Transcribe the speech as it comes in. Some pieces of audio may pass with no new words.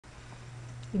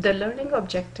The learning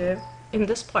objective in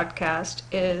this podcast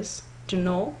is to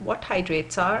know what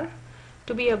hydrates are,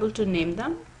 to be able to name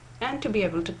them, and to be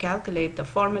able to calculate the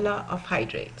formula of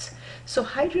hydrates. So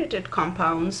hydrated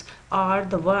compounds are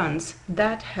the ones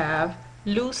that have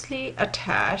loosely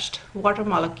attached water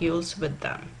molecules with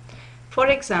them. For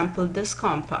example, this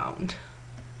compound,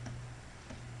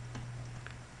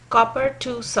 copper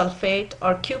 2 sulfate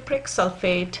or cupric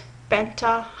sulfate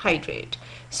pentahydrate.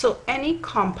 So any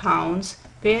compounds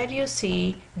where you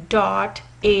see dot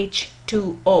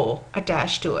H2O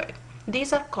attached to it,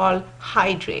 these are called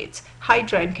hydrates.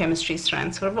 Hydra in chemistry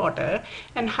stands for water,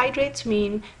 and hydrates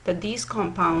mean that these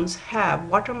compounds have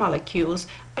water molecules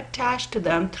attached to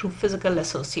them through physical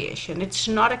association. It's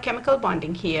not a chemical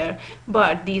bonding here,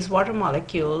 but these water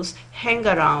molecules hang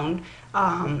around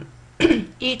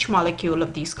each molecule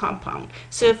of these compound.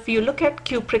 So if you look at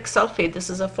cupric sulfate,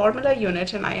 this is a formula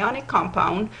unit, an ionic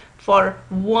compound. For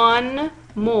 1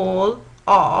 mole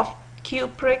of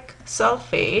cupric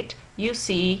sulfate, you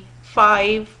see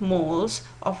 5 moles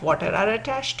of water are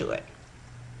attached to it.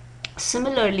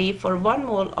 Similarly, for 1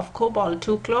 mole of cobalt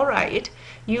 2 chloride,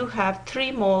 you have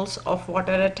 3 moles of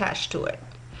water attached to it.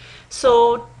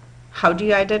 So how do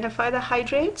you identify the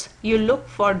hydrates? You look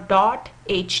for dot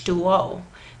H2O.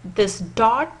 This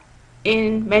dot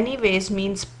in many ways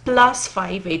means plus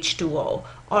 5H2O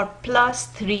or plus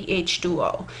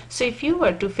 3H2O. So if you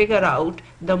were to figure out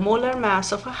the molar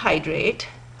mass of a hydrate,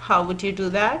 how would you do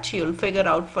that? You'll figure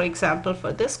out, for example,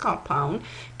 for this compound,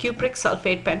 cupric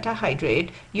sulfate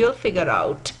pentahydrate, you'll figure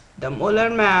out the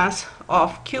molar mass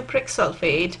of cupric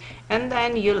sulfate, and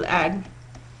then you'll add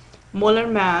molar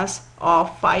mass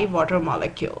of 5 water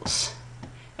molecules,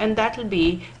 and that will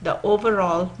be the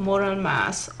overall molar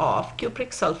mass of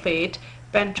cupric sulfate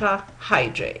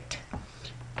pentahydrate.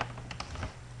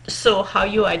 So how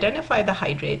you identify the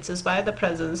hydrates is by the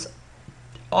presence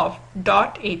of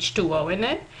dot H2O in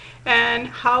it. And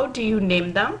how do you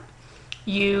name them?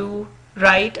 You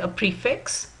write a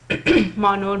prefix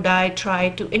mono, di, tri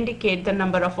to indicate the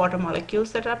number of water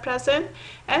molecules that are present,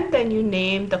 and then you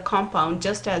name the compound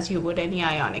just as you would any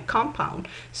ionic compound.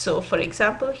 So for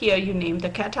example, here you name the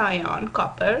cation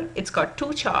copper. It's got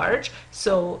 2 charge,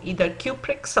 so either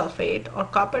cupric sulfate or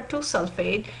copper 2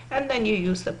 sulfate, and then you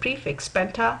use the prefix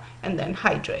penta and then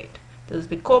hydrate. This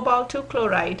will be cobalt 2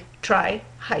 chloride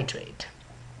trihydrate.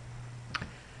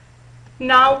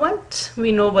 Now once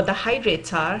we know what the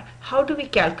hydrates are, how do we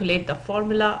calculate the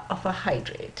formula of a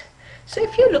hydrate? So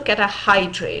if you look at a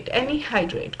hydrate, any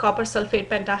hydrate, copper sulfate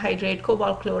pentahydrate,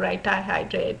 cobalt chloride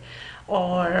trihydrate,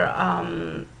 or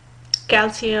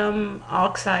calcium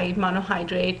oxide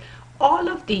monohydrate, all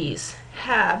of these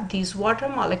have these water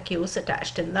molecules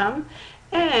attached in them.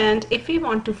 And if we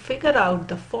want to figure out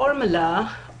the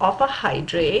formula of a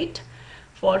hydrate,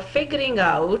 for figuring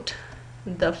out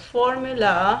the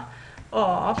formula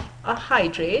of a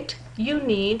hydrate, you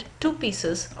need 2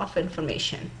 pieces of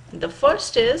information. The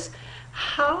first is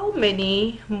how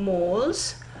many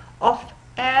moles of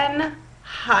anhydrous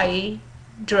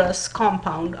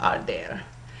compound are there.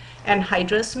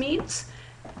 Anhydrous means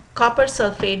copper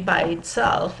sulfate by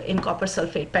itself in copper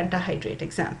sulfate pentahydrate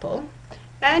example,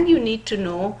 and you need to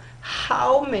know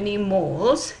how many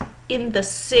moles in the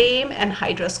same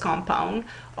anhydrous compound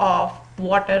of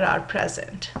water are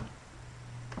present.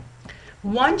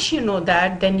 Once you know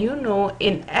that, then you know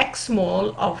in X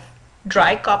mole of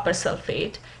dry copper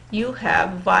sulfate, you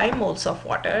have Y moles of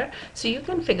water. So you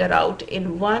can figure out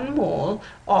in 1 mole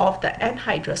of the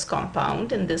anhydrous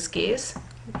compound, in this case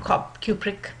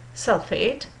cupric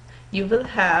sulfate, you will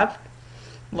have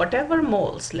whatever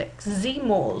moles, like Z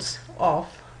moles of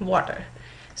water.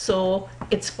 So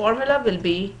its formula will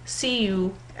be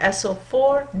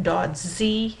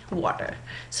CuSO4.Z water.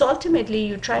 So ultimately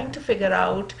you're trying to figure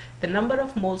out the number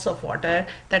of moles of water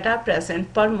that are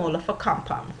present per mole of a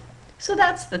compound. So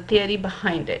that's the theory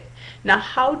behind it. Now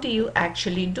how do you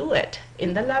actually do it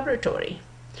in the laboratory?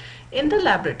 In the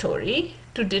laboratory,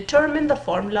 to determine the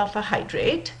formula of a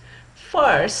hydrate,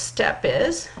 first step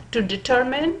is to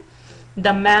determine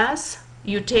the mass.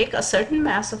 You take a certain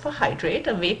mass of a hydrate,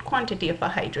 a weight quantity of a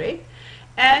hydrate,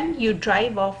 and you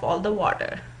drive off all the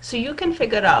water. So you can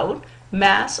figure out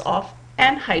mass of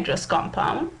anhydrous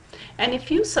compound, and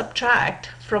if you subtract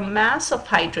from mass of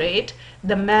hydrate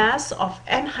the mass of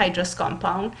anhydrous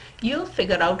compound, you'll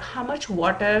figure out how much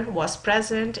water was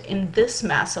present in this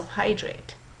mass of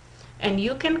hydrate. And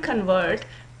you can convert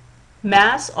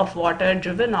mass of water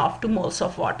driven off to moles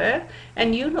of water,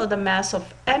 and you know the mass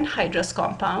of anhydrous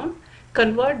compound.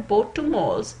 Convert both to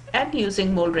moles, and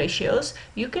using mole ratios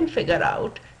you can figure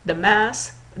out the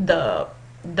mass, the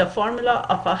formula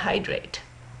of a hydrate.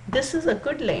 this is a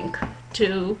good link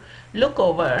to look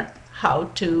over how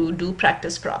to do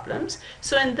practice problems.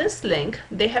 So in this link,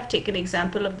 they have taken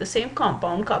example of the same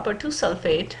compound, copper 2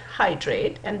 sulfate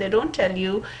hydrate, and they don't tell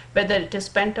you whether it is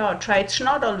penta or tri. It's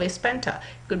not always penta.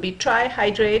 It could be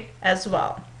trihydrate as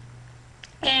well.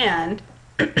 And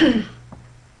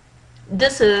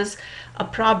this is a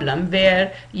problem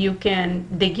where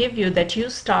they give you that you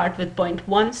start with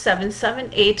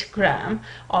 0.1778 gram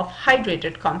of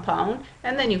hydrated compound,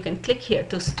 and then you can click here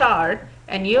to start,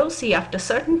 and you'll see after a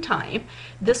certain time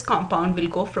this compound will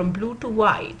go from blue to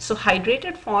white. So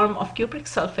hydrated form of cupric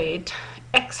sulfate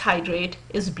X hydrate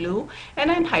is blue and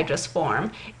anhydrous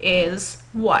form is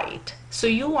white. So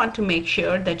you want to make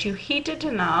sure that you heat it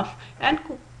enough and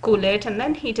cool it and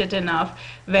then heat it enough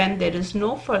when there is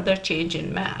no further change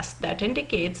in mass. That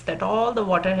indicates that all the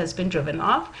water has been driven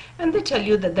off, and they tell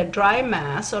you that the dry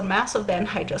mass or mass of the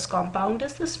anhydrous compound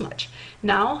is this much.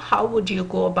 Now, how would you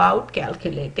go about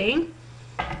calculating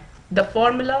the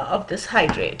formula of this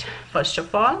hydrate? First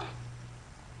of all,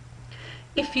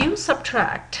 if you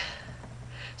subtract,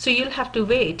 so you'll have to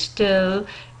wait till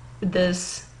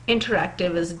this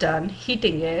interactive is done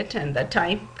heating it and the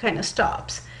time kind of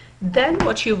stops. Then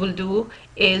what you will do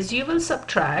is you will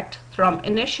subtract from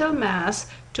initial mass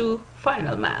to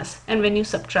final mass. And when you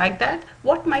subtract that,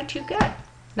 what might you get?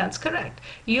 That's correct.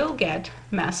 You'll get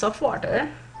mass of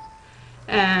water.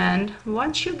 And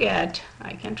once you get,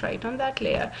 I can try it on that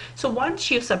layer. So once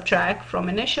you subtract from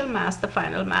initial mass the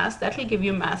final mass, that will give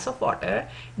you mass of water.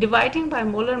 Dividing by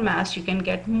molar mass, you can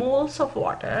get moles of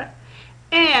water.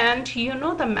 And you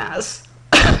know the mass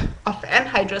of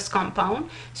anhydrous compound.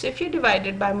 So if you divide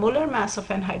it by molar mass of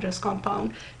anhydrous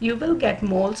compound, you will get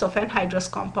moles of anhydrous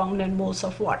compound and moles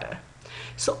of water.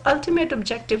 So ultimate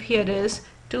objective here is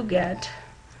to get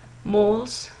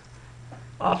moles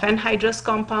of anhydrous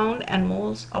compound and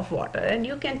moles of water. And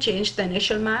you can change the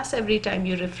initial mass every time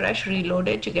you refresh, reload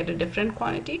it, you get a different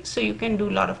quantity. So you can do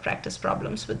a lot of practice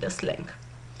problems with this link.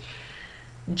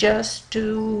 Just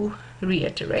to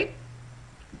reiterate,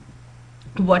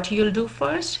 what you'll do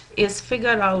first is take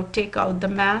out the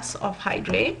mass of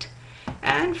hydrate,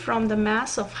 and from the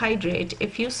mass of hydrate,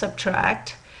 if you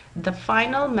subtract the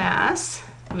final mass,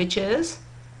 which is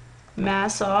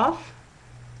mass of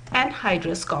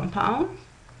anhydrous compound.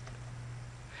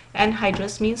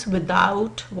 Anhydrous means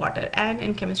without water, and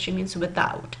in chemistry means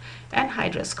without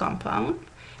anhydrous compound.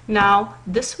 Now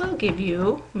this will give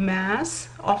you mass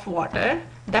of water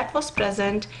that was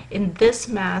present in this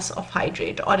mass of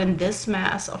hydrate or in this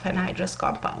mass of anhydrous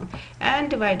compound, and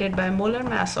divided by molar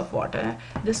mass of water,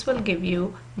 this will give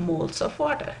you moles of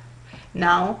water.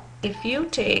 Now if you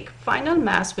take final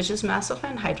mass, which is mass of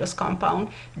anhydrous compound,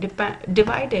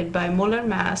 divided by molar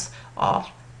mass of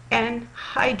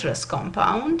anhydrous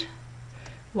compound,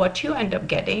 what you end up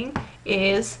getting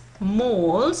is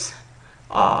moles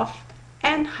of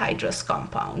anhydrous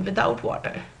compound without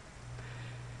water.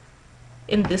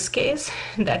 In this case,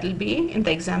 that will be, in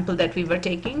the example that we were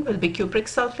taking, will be cupric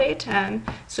sulfate, and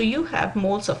so you have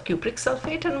moles of cupric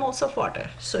sulfate and moles of water.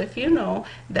 So if you know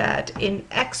that in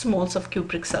X moles of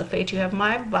cupric sulfate you have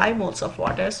Y moles of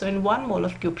water, so in 1 mole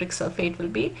of cupric sulfate will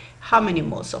be how many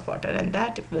moles of water, and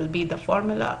that will be the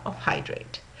formula of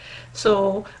hydrate.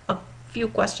 So a few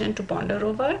questions to ponder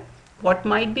over. What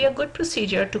might be a good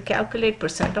procedure to calculate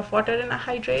percent of water in a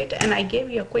hydrate? And I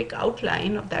gave you a quick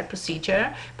outline of that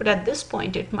procedure, but at this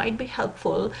point it might be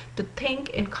helpful to think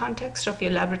in context of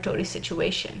your laboratory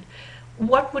situation.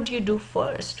 What would you do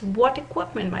first? What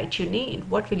equipment might you need?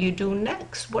 What will you do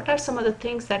next? What are some of the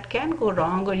things that can go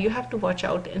wrong or you have to watch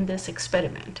out in this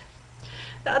experiment?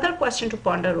 The other question to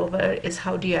ponder over is,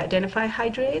 how do you identify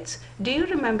hydrates? Do you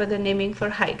remember the naming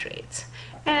for hydrates?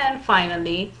 And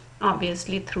finally,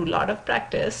 obviously through a lot of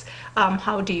practice,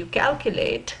 how do you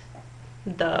calculate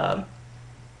the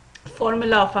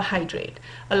formula of a hydrate?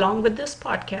 Along with this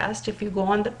podcast, if you go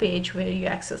on the page where you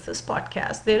access this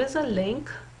podcast, there is a link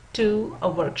to a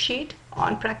worksheet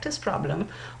on practice problem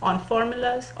on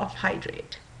formulas of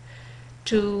hydrate.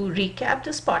 To recap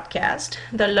this podcast,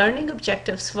 the learning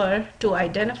objectives were to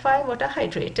identify what a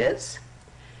hydrate is,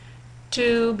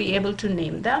 to be able to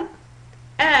name them,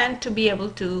 and to be able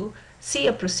to see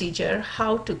a procedure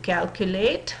how to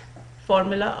calculate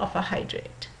formula of a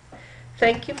hydrate.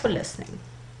 Thank you for listening.